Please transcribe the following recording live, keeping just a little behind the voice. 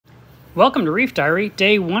Welcome to Reef Diary,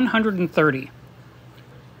 day 130.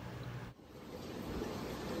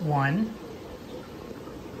 1,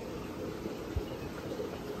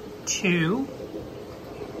 2,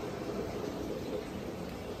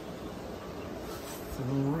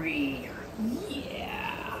 3.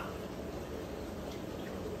 Yeah.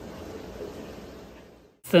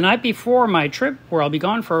 It's the night before my trip, where I'll be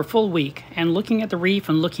gone for a full week, and looking at the reef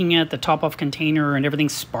and looking at the top-off container and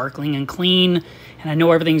everything's sparkling and clean, and I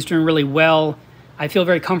know everything's doing really well. I feel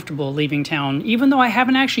very comfortable leaving town, even though I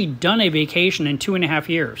haven't actually done a vacation in 2.5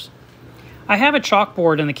 years. I have a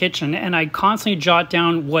chalkboard in the kitchen, and I constantly jot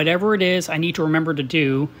down whatever it is I need to remember to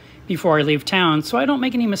do before I leave town so I don't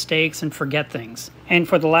make any mistakes and forget things. And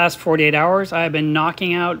for the last 48 hours, I've been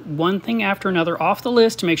knocking out one thing after another off the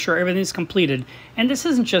list to make sure everything's completed. And this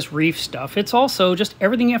isn't just reef stuff, it's also just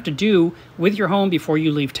everything you have to do with your home before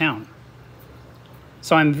you leave town.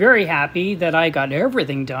 So I'm very happy that I got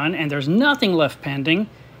everything done and there's nothing left pending,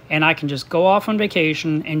 and I can just go off on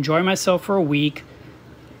vacation, enjoy myself for a week,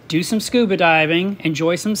 do some scuba diving,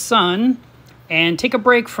 enjoy some sun, and take a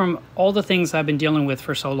break from all the things I've been dealing with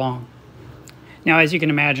for so long. Now, as you can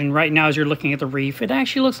imagine, right now as you're looking at the reef, it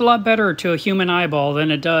actually looks a lot better to a human eyeball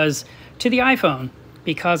than it does to the iPhone,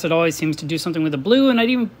 because it always seems to do something with the blue, and I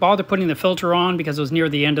didn't even bother putting the filter on because it was near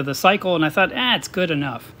the end of the cycle, and I thought, it's good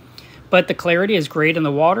enough. But the clarity is great in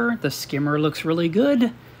the water, the skimmer looks really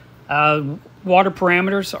good, water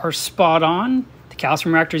parameters are spot on, the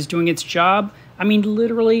calcium reactor is doing its job. I mean,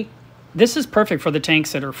 literally, this is perfect for the tank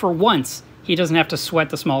sitter. For once, he doesn't have to sweat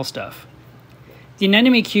the small stuff. The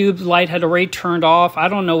anemone cube light had already turned off. I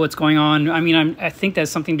don't know what's going on. I mean, I think that's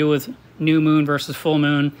something to do with new moon versus full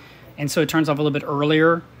moon, and so it turns off a little bit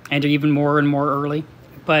earlier and even more and more early.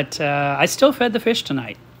 But I still fed the fish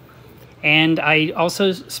tonight. And I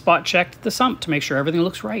also spot checked the sump to make sure everything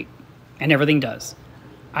looks right, and everything does.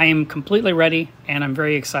 I am completely ready, and I'm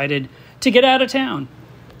very excited to get out of town.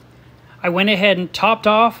 I went ahead and topped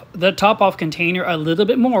off the top-off container a little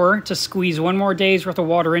bit more to squeeze one more day's worth of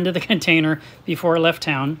water into the container before I left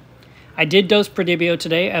town. I did dose Prodibio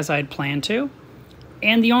today as I'd planned to.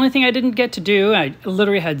 And the only thing I didn't get to do, I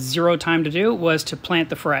literally had zero time to do, was to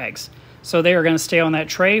plant the frags. So they are going to stay on that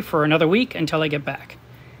tray for another week until I get back.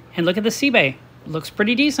 And look at the sea bay. Looks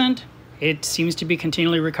pretty decent. It seems to be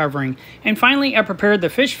continually recovering. And finally, I prepared the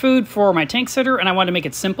fish food for my tank sitter, and I wanted to make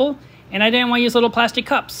it simple, and I didn't want to use little plastic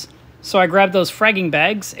cups. So I grabbed those fragging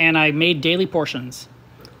bags and I made daily portions.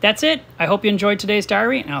 That's it. I hope you enjoyed today's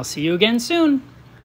diary, and I'll see you again soon.